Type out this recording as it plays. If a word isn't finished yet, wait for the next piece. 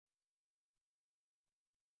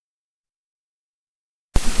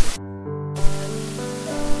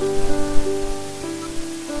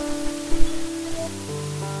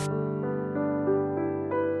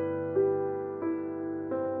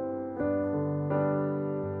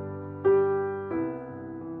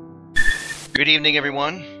Good evening,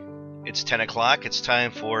 everyone. It's 10 o'clock. It's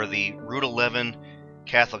time for the Route 11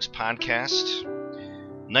 Catholics podcast,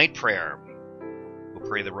 night prayer. We'll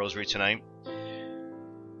pray the Rosary tonight.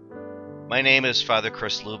 My name is Father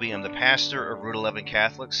Chris Luby. I'm the pastor of Route 11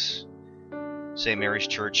 Catholics, St. Mary's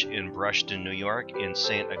Church in Brushton, New York, and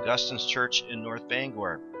St. Augustine's Church in North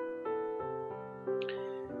Bangor.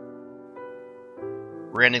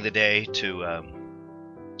 We're ending the day in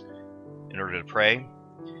order to pray.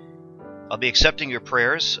 I'll be accepting your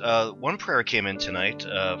prayers. One prayer came in tonight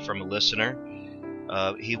from a listener.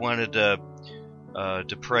 He wanted to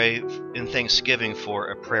pray in thanksgiving for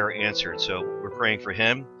a prayer answered, so we're praying for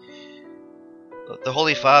him. The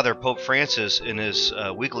Holy Father, Pope Francis, in his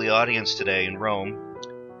weekly audience today in Rome,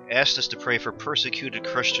 asked us to pray for persecuted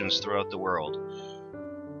Christians throughout the world.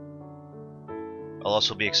 I'll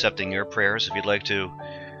also be accepting your prayers. If you'd like to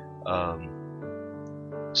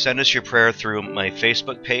send us your prayer through my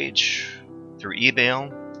Facebook page, through email,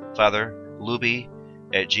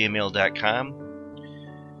 fatherluby@gmail.com.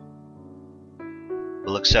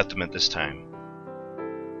 We'll accept them at this time.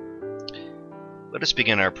 Let us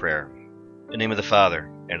begin our prayer. In the name of the Father,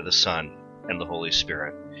 and of the Son, and of the Holy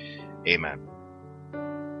Spirit. Amen.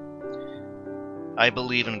 I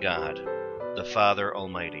believe in God, the Father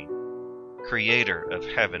Almighty, Creator of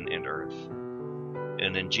heaven and earth,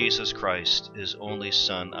 and in Jesus Christ, His only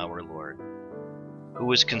Son, our Lord, who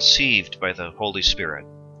was conceived by the Holy Spirit,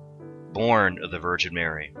 born of the Virgin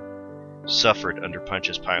Mary, suffered under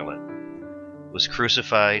Pontius Pilate, was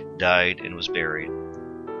crucified, died, and was buried.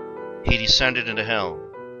 He descended into hell.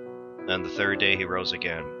 On the third day he rose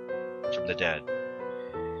again from the dead.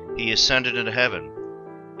 He ascended into heaven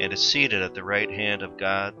and is seated at the right hand of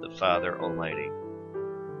God the Father Almighty.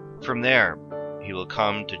 From there he will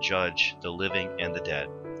come to judge the living and the dead.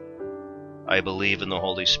 I believe in the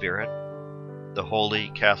Holy Spirit, the Holy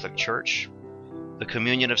Catholic Church, the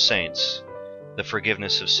communion of saints, the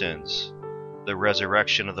forgiveness of sins, the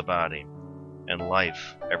resurrection of the body, and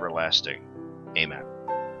life everlasting. Amen.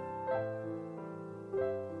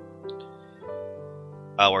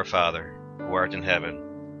 Our Father, who art in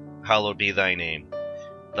heaven, hallowed be thy name.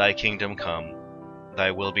 Thy kingdom come,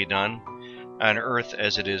 thy will be done, on earth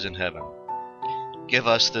as it is in heaven. Give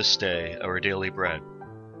us this day our daily bread,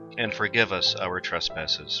 and forgive us our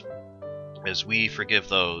trespasses, as we forgive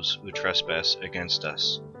those who trespass against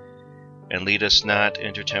us. And lead us not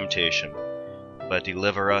into temptation, but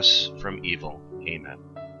deliver us from evil. Amen.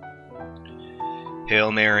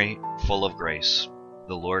 Hail Mary, full of grace,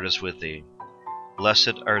 the Lord is with thee.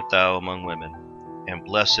 Blessed art thou among women, and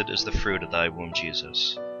blessed is the fruit of thy womb,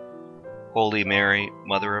 Jesus. Holy Mary,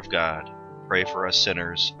 Mother of God, pray for us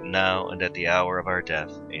sinners, now and at the hour of our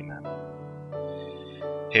death. Amen.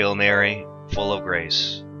 Hail Mary, full of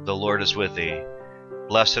grace, the Lord is with thee.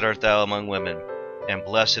 Blessed art thou among women, and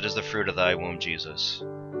blessed is the fruit of thy womb, Jesus.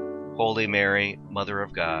 Holy Mary, Mother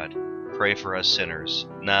of God, pray for us sinners,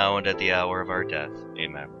 now and at the hour of our death.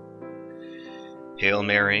 Amen. Hail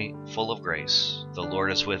Mary, full of grace, the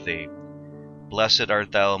Lord is with thee. Blessed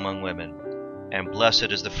art thou among women, and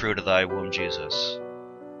blessed is the fruit of thy womb, Jesus.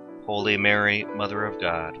 Holy Mary, Mother of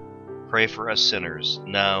God, pray for us sinners,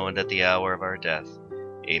 now and at the hour of our death.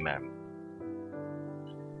 Amen.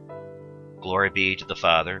 Glory be to the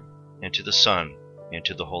Father, and to the Son, and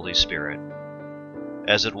to the Holy Spirit,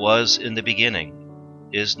 as it was in the beginning,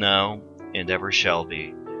 is now, and ever shall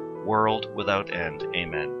be, world without end.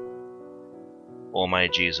 Amen. O my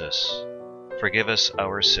Jesus, forgive us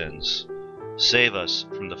our sins, save us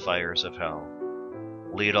from the fires of hell,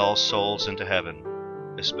 lead all souls into heaven,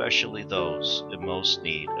 especially those in most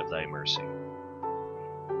need of thy mercy.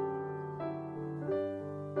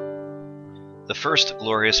 The first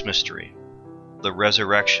glorious mystery, the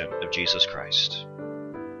resurrection of Jesus Christ.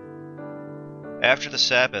 After the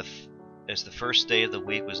Sabbath, as the first day of the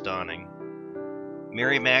week was dawning,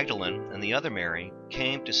 Mary Magdalene and the other Mary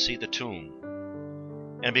came to see the tomb.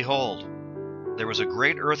 And behold, there was a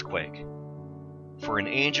great earthquake, for an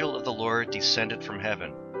angel of the Lord descended from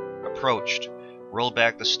heaven, approached, rolled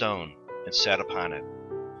back the stone, and sat upon it.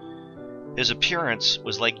 His appearance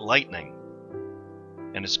was like lightning,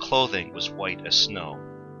 and his clothing was white as snow.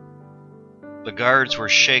 The guards were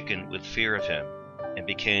shaken with fear of him, and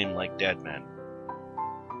became like dead men.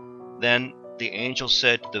 Then the angel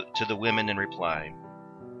said to the women in reply,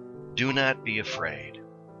 "Do not be afraid.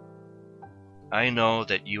 I know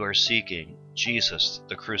that you are seeking Jesus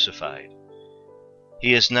the crucified.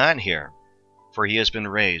 He is not here, for he has been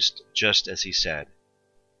raised, just as he said.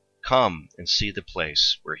 Come and see the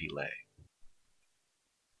place where he lay."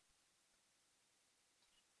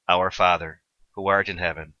 Our Father, who art in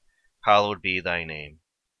heaven, hallowed be thy name.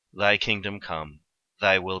 Thy kingdom come,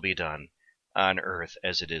 thy will be done, on earth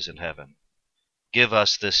as it is in heaven. Give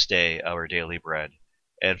us this day our daily bread,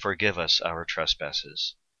 and forgive us our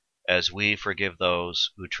trespasses, as we forgive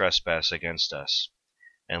those who trespass against us.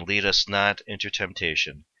 And lead us not into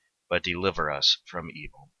temptation, but deliver us from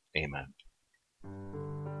evil. Amen.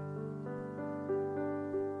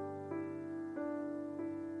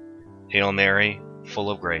 Hail Mary, full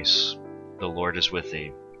of grace, the Lord is with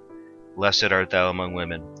thee. Blessed art thou among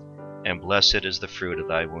women, and blessed is the fruit of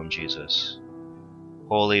thy womb, Jesus.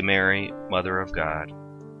 Holy Mary, Mother of God,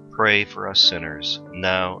 pray for us sinners,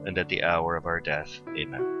 now and at the hour of our death.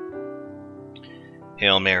 Amen.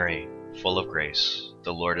 Hail Mary, full of grace,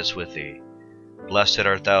 the Lord is with thee. Blessed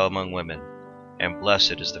art thou among women, and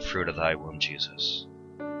blessed is the fruit of thy womb, Jesus.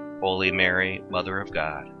 Holy Mary, Mother of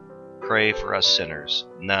God, pray for us sinners,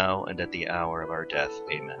 now and at the hour of our death.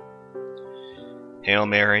 Amen. Hail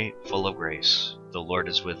Mary, full of grace, the Lord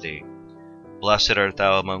is with thee. Blessed art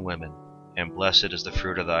thou among women, and blessed is the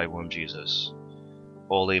fruit of thy womb, Jesus.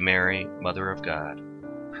 Holy Mary, Mother of God,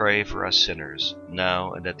 pray for us sinners,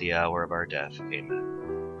 now and at the hour of our death.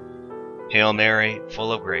 Amen. Hail Mary,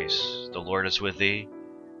 full of grace, the Lord is with thee.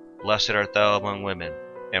 Blessed art thou among women,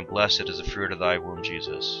 and blessed is the fruit of thy womb,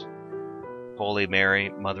 Jesus. Holy Mary,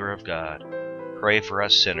 Mother of God, pray for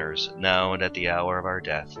us sinners, now and at the hour of our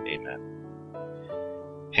death. Amen.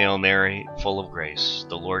 Hail Mary, full of grace,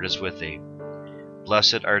 the Lord is with thee.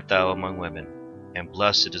 Blessed art thou among women, and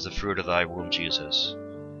blessed is the fruit of thy womb, Jesus.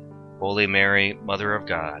 Holy Mary, Mother of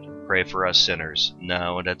God, pray for us sinners,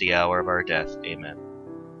 now and at the hour of our death. Amen.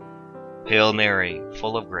 Hail Mary,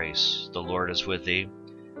 full of grace, the Lord is with thee.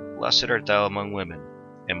 Blessed art thou among women,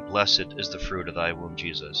 and blessed is the fruit of thy womb,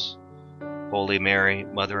 Jesus. Holy Mary,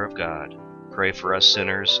 Mother of God, pray for us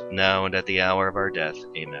sinners, now and at the hour of our death.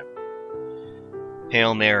 Amen.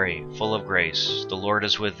 Hail Mary, full of grace, the Lord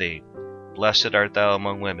is with thee. Blessed art thou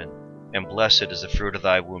among women, and blessed is the fruit of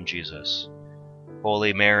thy womb, Jesus.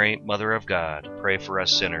 Holy Mary, Mother of God, pray for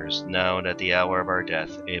us sinners, now and at the hour of our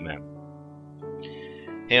death. Amen.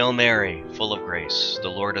 Hail Mary, full of grace, the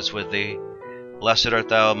Lord is with thee. Blessed art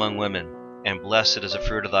thou among women, and blessed is the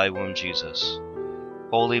fruit of thy womb, Jesus.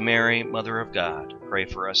 Holy Mary, Mother of God, pray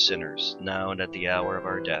for us sinners, now and at the hour of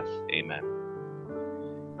our death. Amen.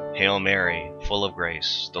 Hail Mary, full of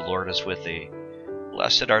grace, the Lord is with thee.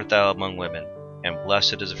 Blessed art thou among women, and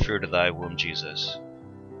blessed is the fruit of thy womb, Jesus.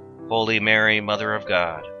 Holy Mary, Mother of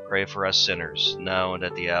God, pray for us sinners, now and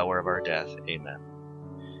at the hour of our death. Amen.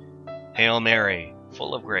 Hail Mary,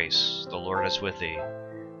 full of grace, the Lord is with thee.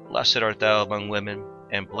 Blessed art thou among women,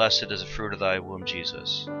 and blessed is the fruit of thy womb,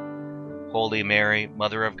 Jesus. Holy Mary,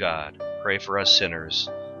 Mother of God, pray for us sinners,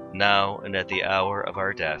 now and at the hour of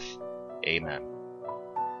our death. Amen.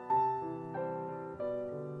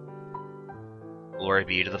 Glory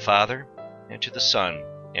be to the Father, and to the Son,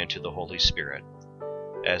 and to the Holy Spirit,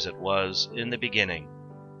 as it was in the beginning,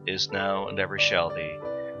 is now, and ever shall be,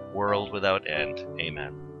 world without end.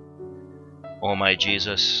 Amen. O my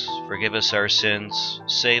Jesus, forgive us our sins,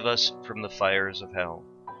 save us from the fires of hell.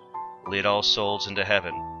 Lead all souls into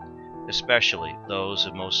heaven, especially those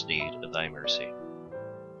in most need of thy mercy.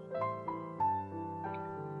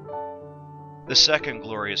 The second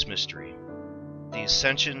glorious mystery, the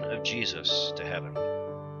ascension of Jesus to heaven.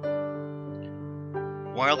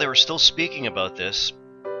 While they were still speaking about this,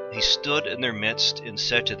 he stood in their midst and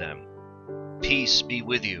said to them, "Peace be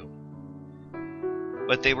with you."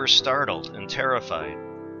 But they were startled and terrified,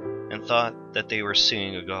 and thought that they were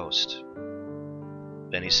seeing a ghost.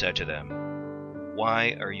 Then he said to them,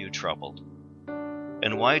 "Why are you troubled?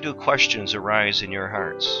 And why do questions arise in your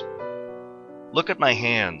hearts? Look at my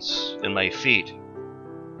hands and my feet,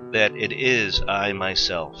 that it is I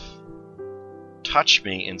myself. Touch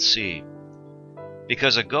me and see,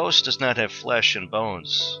 because a ghost does not have flesh and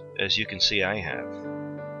bones, as you can see I have."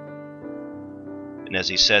 And as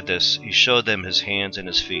he said this, he showed them his hands and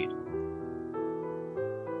his feet.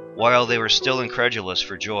 While they were still incredulous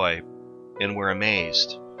for joy and were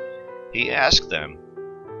amazed, he asked them,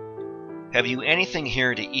 "Have you anything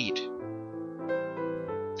here to eat?"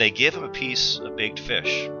 They gave him a piece of baked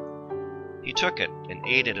fish. He took it and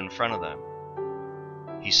ate it in front of them.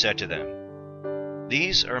 He said to them,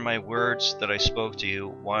 "These are my words that I spoke to you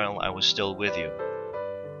while I was still with you,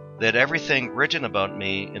 that everything written about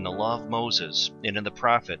me in the law of Moses and in the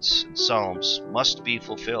prophets and Psalms must be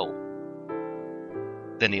fulfilled."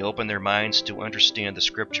 Then he opened their minds to understand the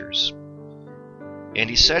Scriptures. And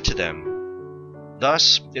he said to them,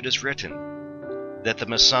 "Thus it is written, that the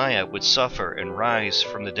Messiah would suffer and rise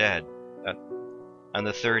from the dead on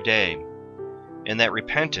the third day, and that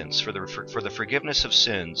repentance for the forgiveness of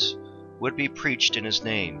sins would be preached in his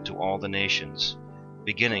name to all the nations,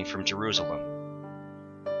 beginning from Jerusalem.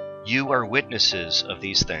 You are witnesses of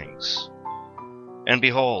these things. And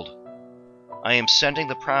behold, I am sending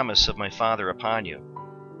the promise of my Father upon you.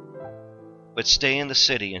 But stay in the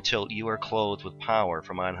city until you are clothed with power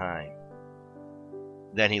from on high."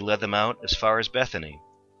 Then he led them out as far as Bethany,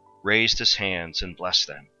 raised his hands and blessed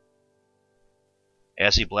them.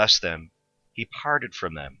 As he blessed them, he parted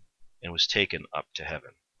from them and was taken up to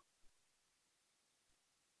heaven.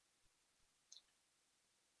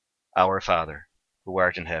 Our Father, who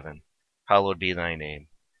art in heaven, hallowed be thy name.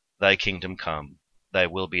 Thy kingdom come, thy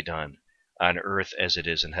will be done, on earth as it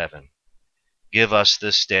is in heaven. Give us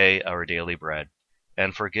this day our daily bread,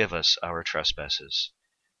 and forgive us our trespasses,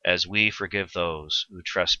 as we forgive those who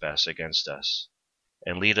trespass against us.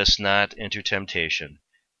 And lead us not into temptation,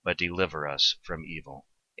 but deliver us from evil.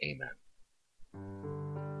 Amen.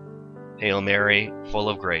 Hail Mary, full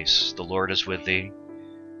of grace, the Lord is with thee.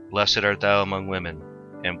 Blessed art thou among women,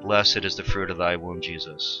 and blessed is the fruit of thy womb,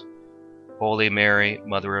 Jesus. Holy Mary,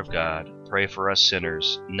 Mother of God, pray for us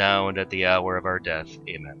sinners, now and at the hour of our death.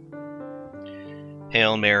 Amen.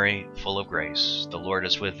 Hail Mary, full of grace, the Lord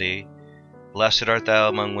is with thee. Blessed art thou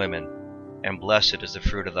among women, and blessed is the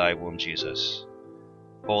fruit of thy womb, Jesus.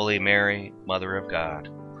 Holy Mary, Mother of God,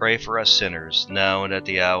 pray for us sinners, now and at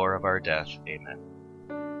the hour of our death. Amen.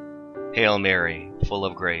 Hail Mary, full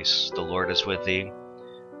of grace, the Lord is with thee.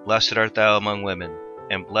 Blessed art thou among women,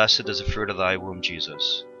 and blessed is the fruit of thy womb,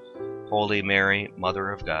 Jesus. Holy Mary, Mother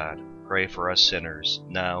of God, pray for us sinners,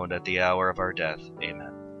 now and at the hour of our death.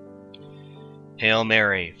 Amen. Hail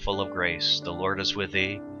Mary, full of grace, the Lord is with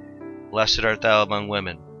thee. Blessed art thou among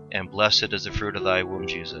women, and blessed is the fruit of thy womb,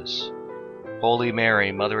 Jesus. Holy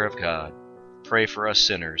Mary, Mother of God, pray for us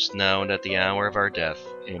sinners, now and at the hour of our death.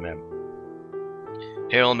 Amen.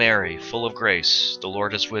 Hail Mary, full of grace, the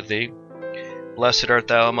Lord is with thee. Blessed art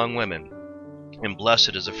thou among women, and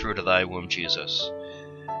blessed is the fruit of thy womb, Jesus.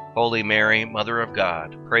 Holy Mary, Mother of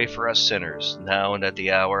God, pray for us sinners, now and at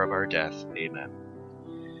the hour of our death. Amen.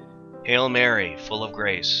 Hail Mary, full of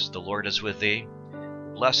grace, the Lord is with thee.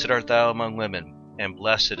 Blessed art thou among women, and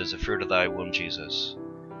blessed is the fruit of thy womb, Jesus.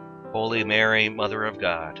 Holy Mary, Mother of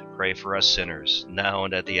God, pray for us sinners, now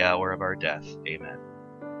and at the hour of our death. Amen.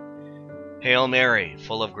 Hail Mary,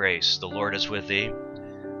 full of grace, the Lord is with thee.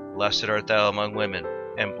 Blessed art thou among women,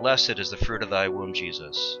 and blessed is the fruit of thy womb,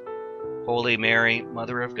 Jesus. Holy Mary,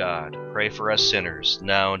 Mother of God, pray for us sinners,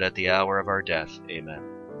 now and at the hour of our death. Amen.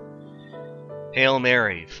 Hail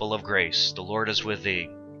Mary, full of grace, the Lord is with thee.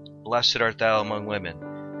 Blessed art thou among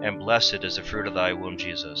women, and blessed is the fruit of thy womb,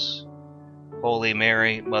 Jesus. Holy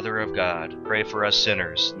Mary, Mother of God, pray for us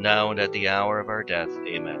sinners, now and at the hour of our death.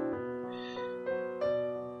 Amen.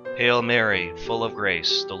 Hail Mary, full of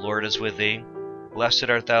grace, the Lord is with thee. Blessed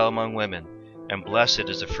art thou among women, and blessed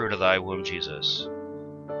is the fruit of thy womb, Jesus.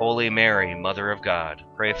 Holy Mary, Mother of God,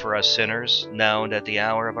 pray for us sinners, now and at the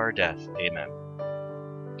hour of our death. Amen.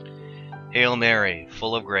 Hail Mary,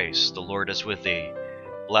 full of grace, the Lord is with thee.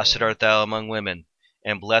 Blessed art thou among women,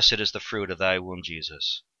 and blessed is the fruit of thy womb,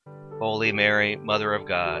 Jesus. Holy Mary, Mother of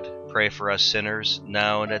God, pray for us sinners,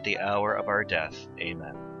 now and at the hour of our death.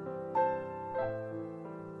 Amen.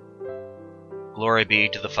 Glory be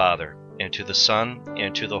to the Father, and to the Son,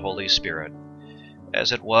 and to the Holy Spirit,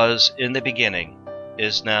 as it was in the beginning,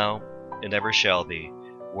 is now, and ever shall be,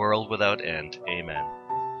 world without end. Amen.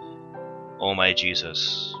 O my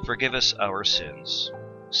Jesus, forgive us our sins,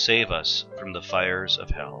 save us from the fires of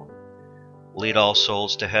hell. Lead all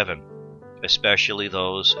souls to heaven, especially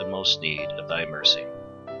those in most need of thy mercy.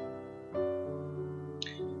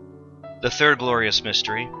 The third glorious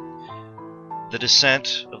mystery, the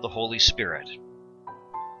descent of the Holy Spirit.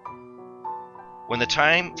 When the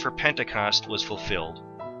time for Pentecost was fulfilled,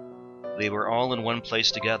 they were all in one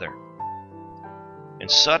place together.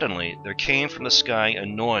 And suddenly there came from the sky a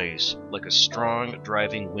noise like a strong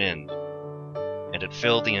driving wind, and it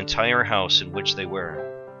filled the entire house in which they were.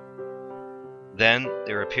 Then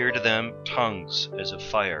there appeared to them tongues as of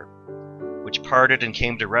fire, which parted and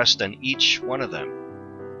came to rest on each one of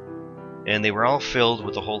them. And they were all filled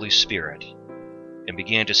with the Holy Spirit, and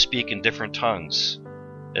began to speak in different tongues,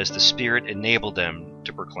 as the Spirit enabled them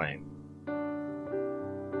to proclaim.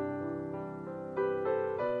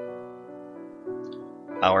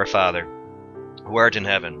 Our Father, who art in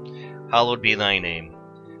heaven, hallowed be thy name.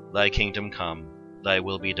 Thy kingdom come, thy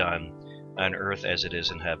will be done, on earth as it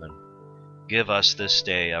is in heaven. Give us this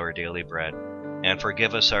day our daily bread, and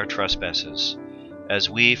forgive us our trespasses,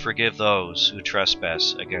 as we forgive those who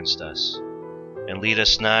trespass against us. And lead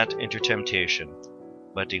us not into temptation,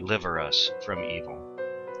 but deliver us from evil.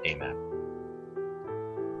 Amen.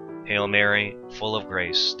 Hail Mary, full of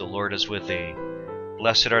grace, the Lord is with thee.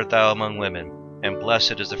 Blessed art thou among women, and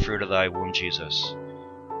blessed is the fruit of thy womb, Jesus.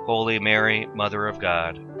 Holy Mary, Mother of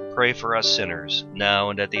God, pray for us sinners, now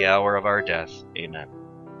and at the hour of our death. Amen.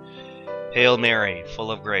 Hail Mary, full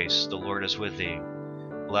of grace, the Lord is with thee.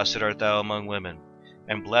 Blessed art thou among women,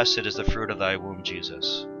 and blessed is the fruit of thy womb,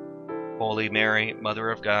 Jesus. Holy Mary, Mother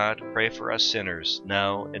of God, pray for us sinners,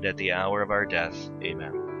 now and at the hour of our death.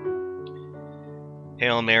 Amen.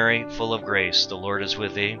 Hail Mary, full of grace, the Lord is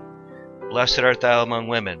with thee. Blessed art thou among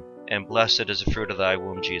women, and blessed is the fruit of thy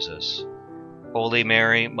womb, Jesus. Holy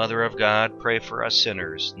Mary, Mother of God, pray for us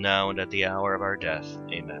sinners, now and at the hour of our death.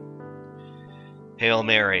 Amen. Hail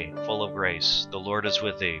Mary, full of grace, the Lord is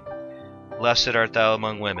with thee. Blessed art thou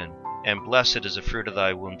among women, and blessed is the fruit of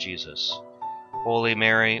thy womb, Jesus. Holy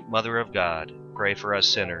Mary, Mother of God, pray for us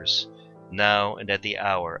sinners, now and at the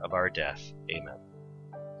hour of our death. Amen.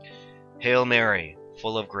 Hail Mary,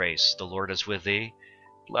 full of grace, the Lord is with thee.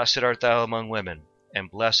 Blessed art thou among women, and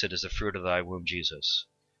blessed is the fruit of thy womb, Jesus.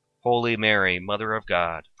 Holy Mary, Mother of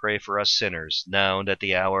God, pray for us sinners, now and at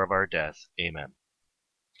the hour of our death. Amen.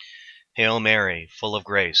 Hail Mary, full of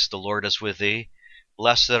grace, the Lord is with thee.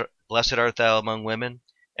 Blessed art thou among women,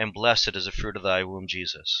 and blessed is the fruit of thy womb,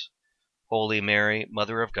 Jesus. Holy Mary,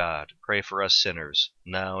 Mother of God, pray for us sinners,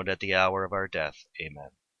 now and at the hour of our death.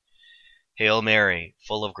 Amen. Hail Mary,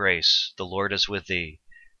 full of grace, the Lord is with thee.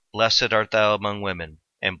 Blessed art thou among women,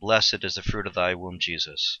 and blessed is the fruit of thy womb,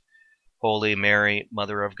 Jesus. Holy Mary,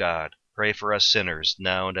 Mother of God, pray for us sinners,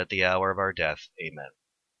 now and at the hour of our death. Amen.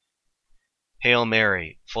 Hail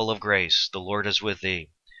Mary, full of grace, the Lord is with thee.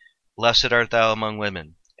 Blessed art thou among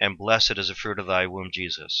women, and blessed is the fruit of thy womb,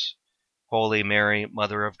 Jesus. Holy Mary,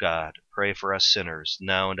 Mother of God, pray for us sinners,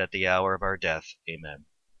 now and at the hour of our death. Amen.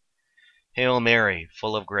 Hail Mary,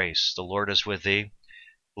 full of grace, the Lord is with thee.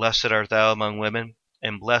 Blessed art thou among women,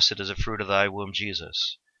 and blessed is the fruit of thy womb,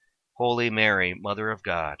 Jesus. Holy Mary, Mother of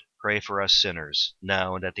God, pray for us sinners,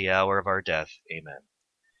 now and at the hour of our death. Amen.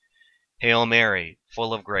 Hail Mary,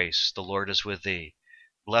 full of grace, the Lord is with thee.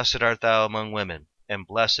 Blessed art thou among women, and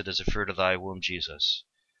blessed is the fruit of thy womb, Jesus.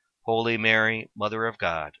 Holy Mary, Mother of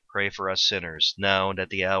God, pray for us sinners, now and at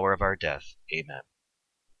the hour of our death. Amen.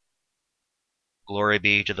 Glory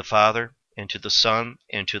be to the Father, and to the Son,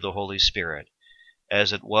 and to the Holy Spirit,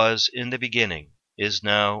 as it was in the beginning, is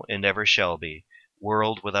now, and ever shall be,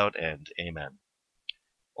 world without end. Amen.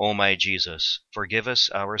 O my Jesus, forgive us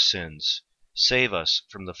our sins, save us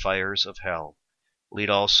from the fires of hell, lead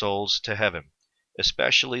all souls to heaven,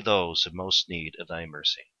 especially those in most need of thy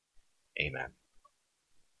mercy. Amen.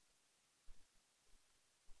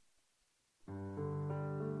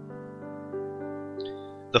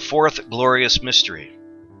 The fourth glorious mystery,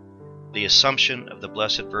 the Assumption of the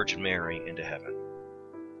Blessed Virgin Mary into heaven.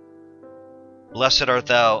 Blessed art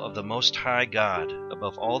thou of the Most High God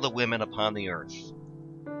above all the women upon the earth,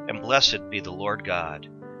 and blessed be the Lord God,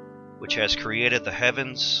 which has created the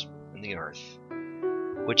heavens and the earth,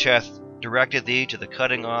 which hath directed thee to the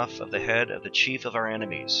cutting off of the head of the chief of our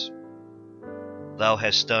enemies. Thou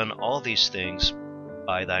hast done all these things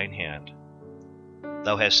by thine hand.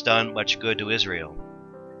 Thou hast done much good to Israel,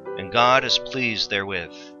 and God is pleased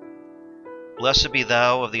therewith. Blessed be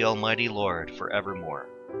thou of the Almighty Lord for evermore.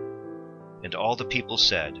 And all the people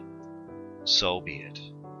said, So be it.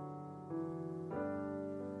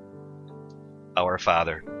 Our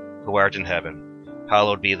Father, who art in heaven,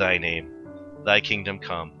 hallowed be thy name. Thy kingdom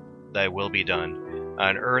come, thy will be done,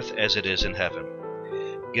 on earth as it is in heaven.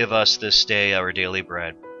 Give us this day our daily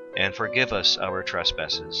bread, and forgive us our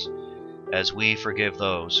trespasses, as we forgive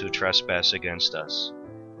those who trespass against us.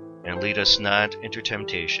 And lead us not into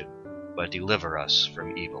temptation, but deliver us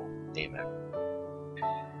from evil. Amen.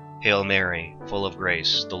 Hail Mary, full of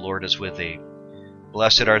grace, the Lord is with thee.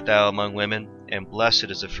 Blessed art thou among women, and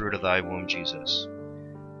blessed is the fruit of thy womb, Jesus.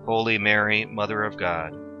 Holy Mary, Mother of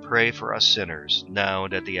God, pray for us sinners, now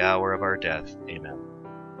and at the hour of our death. Amen.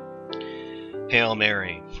 Hail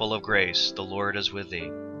Mary, full of grace, the Lord is with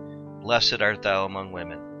thee. Blessed art thou among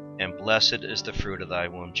women, and blessed is the fruit of thy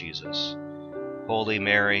womb, Jesus. Holy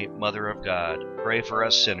Mary, Mother of God, pray for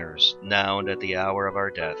us sinners, now and at the hour of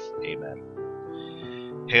our death.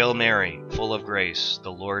 Amen. Hail Mary, full of grace,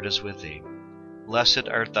 the Lord is with thee. Blessed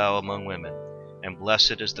art thou among women, and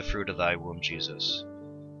blessed is the fruit of thy womb, Jesus.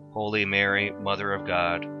 Holy Mary, Mother of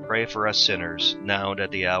God, pray for us sinners, now and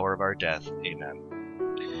at the hour of our death.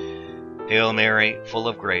 Amen. Hail Mary, full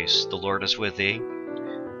of grace, the Lord is with thee.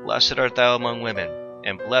 Blessed art thou among women,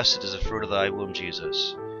 and blessed is the fruit of thy womb,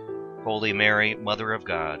 Jesus. Holy Mary, Mother of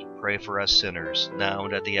God, pray for us sinners, now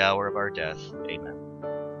and at the hour of our death. Amen.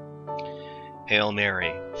 Hail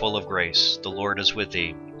Mary, full of grace, the Lord is with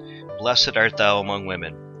thee. blessed art thou among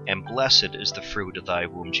women, and blessed is the fruit of thy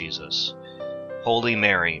womb, Jesus. Holy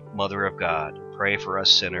Mary, Mother of God, pray for us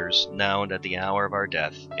sinners, now and at the hour of our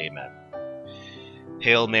death. Amen.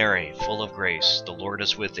 Hail Mary, full of grace, the Lord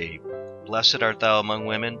is with thee. Blessed art thou among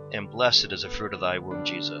women, and blessed is the fruit of thy womb,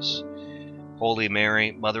 Jesus. Holy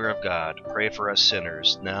Mary, Mother of God, pray for us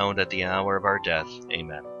sinners, now and at the hour of our death.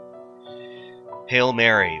 Amen. Hail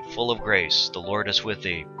Mary, full of grace, the Lord is with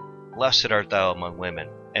thee. Blessed art thou among women,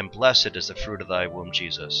 and blessed is the fruit of thy womb,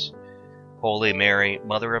 Jesus. Holy Mary,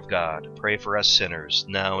 Mother of God, pray for us sinners,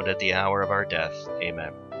 now and at the hour of our death.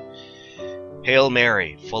 Amen. Hail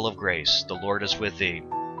Mary, full of grace, the Lord is with thee.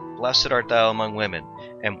 Blessed art thou among women,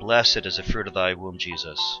 and blessed is the fruit of thy womb,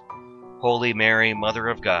 Jesus. Holy Mary, Mother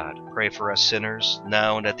of God, pray for us sinners,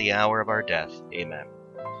 now and at the hour of our death. Amen.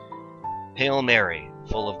 Hail Mary,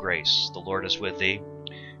 full of grace, the Lord is with thee.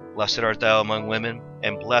 Blessed art thou among women,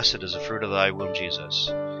 and blessed is the fruit of thy womb,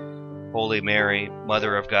 Jesus. Holy Mary,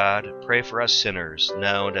 Mother of God, pray for us sinners,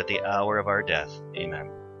 now and at the hour of our death.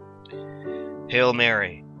 Amen. Hail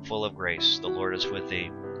Mary, full of grace, the Lord is with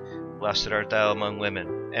thee. Blessed art thou among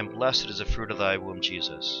women, and blessed is the fruit of thy womb,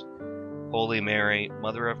 Jesus. Holy Mary,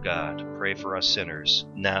 Mother of God, pray for us sinners,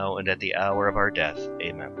 now and at the hour of our death.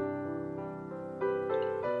 Amen.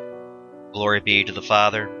 Glory be to the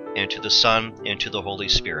Father, and to the Son, and to the Holy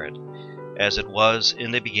Spirit, as it was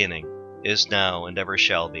in the beginning, is now, and ever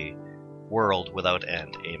shall be, world without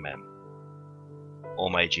end. Amen. O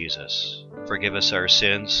my Jesus, forgive us our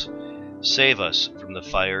sins, save us from the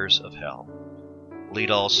fires of hell. Lead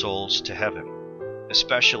all souls to heaven,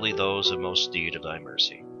 especially those in most need of thy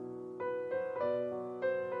mercy.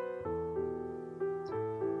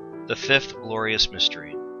 The fifth glorious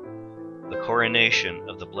mystery, the coronation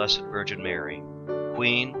of the Blessed Virgin Mary,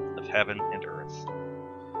 Queen of heaven and earth.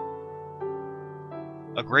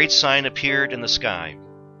 A great sign appeared in the sky,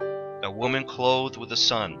 a woman clothed with the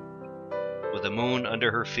sun, with the moon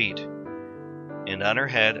under her feet, and on her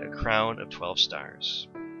head a crown of 12 stars.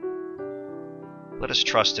 Let us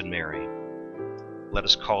trust in Mary. Let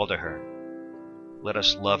us call to her. Let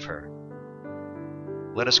us love her.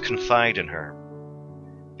 Let us confide in her,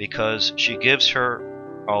 because she gives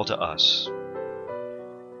her all to us.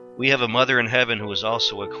 We have a Mother in heaven who is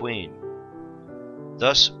also a Queen.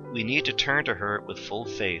 Thus, we need to turn to her with full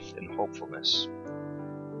faith and hopefulness.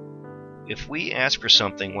 If we ask for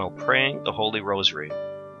something while praying the Holy Rosary,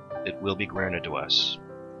 it will be granted to us.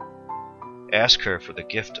 Ask her for the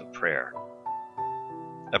gift of prayer,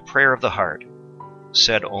 a prayer of the heart,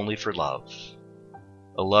 said only for love,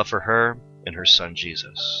 a love for her and her Son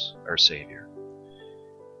Jesus, our Savior.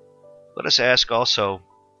 Let us ask also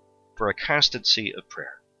for a constancy of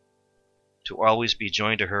prayer, to always be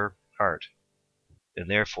joined to her heart, and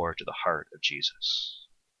therefore to the heart of Jesus.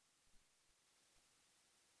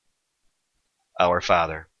 Our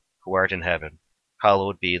Father, who art in heaven,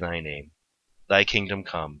 hallowed be thy name. Thy kingdom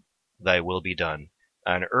come, thy will be done,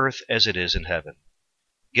 on earth as it is in heaven.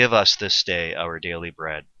 Give us this day our daily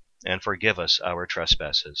bread, and forgive us our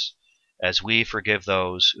trespasses, as we forgive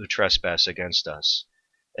those who trespass against us.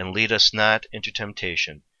 And lead us not into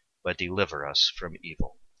temptation, but deliver us from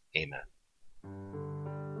evil. Amen.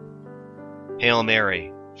 Hail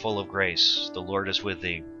Mary, full of grace, the Lord is with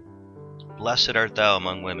thee. Blessed art thou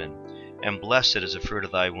among women, and blessed is the fruit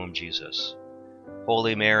of thy womb, Jesus.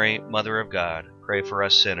 Holy Mary, Mother of God, pray for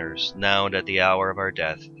us sinners, now and at the hour of our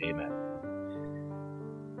death. Amen.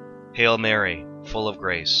 Hail Mary, full of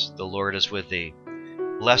grace, the Lord is with thee.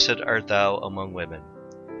 Blessed art thou among women,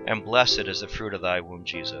 and blessed is the fruit of thy womb,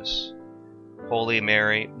 Jesus. Holy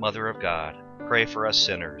Mary, Mother of God, pray for us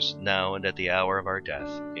sinners, now and at the hour of our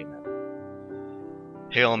death. Amen.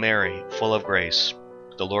 Hail Mary, full of grace,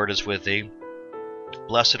 the Lord is with thee.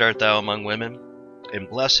 Blessed art thou among women, and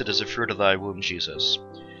blessed is the fruit of thy womb, Jesus.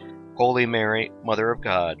 Holy Mary, Mother of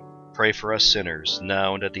God, pray for us sinners,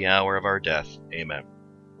 now and at the hour of our death. Amen.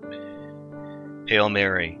 Hail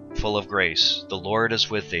Mary, full of grace, the Lord is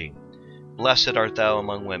with thee. Blessed art thou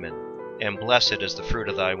among women, and blessed is the fruit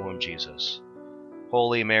of thy womb, Jesus.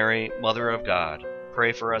 Holy Mary, Mother of God,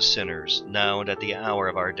 pray for us sinners, now and at the hour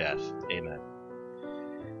of our death. Amen.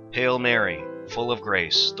 Hail Mary, full of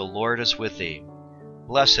grace, the Lord is with thee.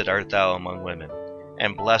 Blessed art thou among women,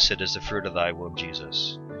 and blessed is the fruit of thy womb,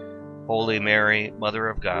 Jesus. Holy Mary, Mother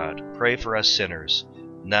of God, pray for us sinners,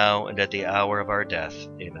 now and at the hour of our death.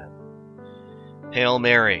 Amen. Hail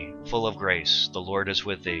Mary, full of grace, the Lord is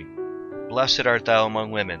with thee. Blessed art thou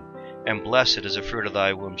among women, and blessed is the fruit of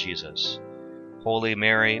thy womb, Jesus. Holy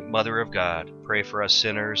Mary, Mother of God, pray for us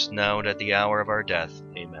sinners, now and at the hour of our death.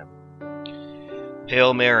 Amen.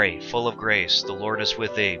 Hail Mary, full of grace, the Lord is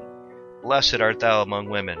with thee. Blessed art thou among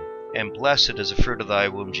women, and blessed is the fruit of thy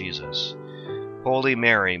womb, Jesus. Holy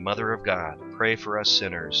Mary, Mother of God, pray for us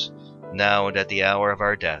sinners, now and at the hour of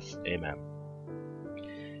our death. Amen.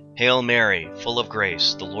 Hail Mary, full of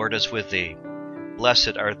grace, the Lord is with thee.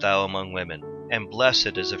 Blessed art thou among women, and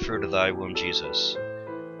blessed is the fruit of thy womb, Jesus.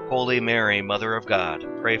 Holy Mary, Mother of God,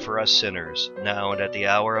 pray for us sinners, now and at the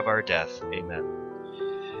hour of our death.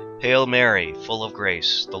 Amen. Hail Mary, full of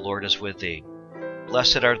grace, the Lord is with thee.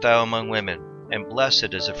 Blessed art thou among women, and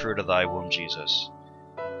blessed is the fruit of thy womb, Jesus.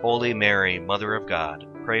 Holy Mary, Mother of God,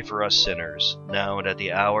 pray for us sinners, now and at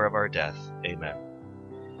the hour of our death. Amen.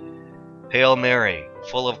 Hail Mary,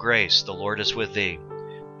 full of grace, the Lord is with thee.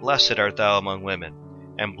 Blessed art thou among women,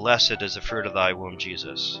 and blessed is the fruit of thy womb,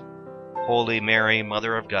 Jesus. Holy Mary,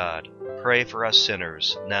 Mother of God, pray for us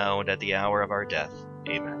sinners, now and at the hour of our death.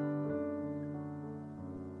 Amen.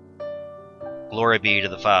 Glory be to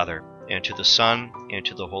the Father, and to the Son, and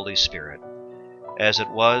to the Holy Spirit, as it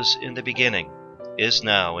was in the beginning, is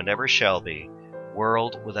now, and ever shall be,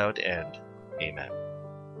 world without end. Amen.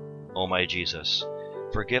 O my Jesus,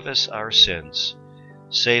 forgive us our sins,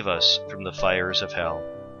 save us from the fires of hell,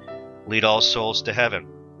 lead all souls to heaven,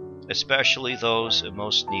 especially those in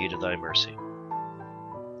most need of thy mercy.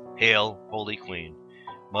 Hail, Holy Queen,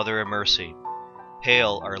 Mother of Mercy,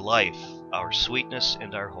 hail our life, our sweetness,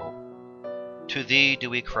 and our hope. To thee do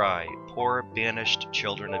we cry, poor banished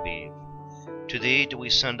children of Eve. To thee do we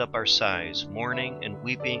send up our sighs, mourning and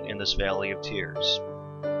weeping in this valley of tears.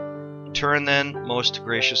 Turn then, most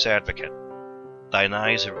gracious Advocate, thine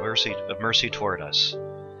eyes of mercy toward us,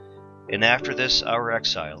 and after this our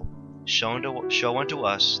exile, show unto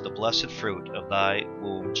us the blessed fruit of thy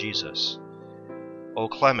womb, Jesus. O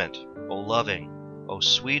clement, O loving, O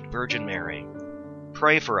sweet Virgin Mary,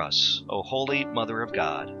 pray for us, O Holy Mother of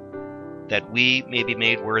God, that we may be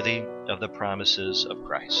made worthy of the promises of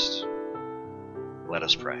Christ. Let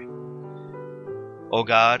us pray. O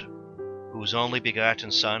God, whose only begotten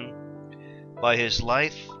Son, by his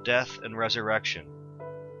life, death, and resurrection,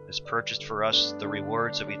 has purchased for us the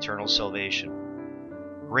rewards of eternal salvation,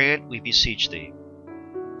 grant, we beseech thee,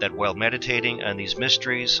 that while meditating on these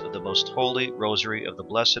mysteries of the most holy Rosary of the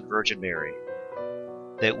Blessed Virgin Mary,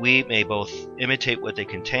 that we may both imitate what they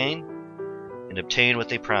contain and obtain what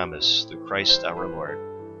they promise, through Christ our Lord.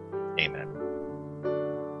 Amen.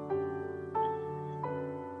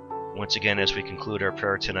 Once again, as we conclude our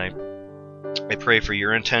prayer tonight, I pray for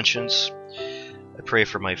your intentions. I pray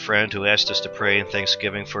for my friend who asked us to pray in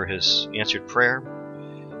thanksgiving for his answered prayer.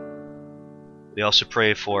 We also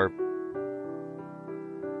pray for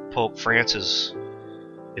Pope Francis'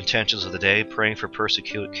 intentions of the day, praying for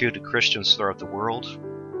persecuted Christians throughout the world.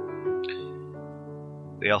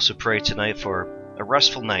 We also pray tonight for a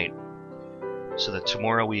restful night, so that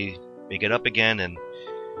tomorrow we may get up again and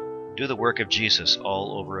do the work of Jesus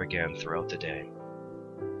all over again throughout the day.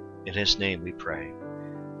 In his name we pray.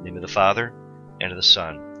 In the name of the Father, and of the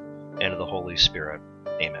Son, and of the Holy Spirit.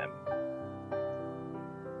 Amen.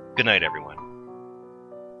 Good night, everyone.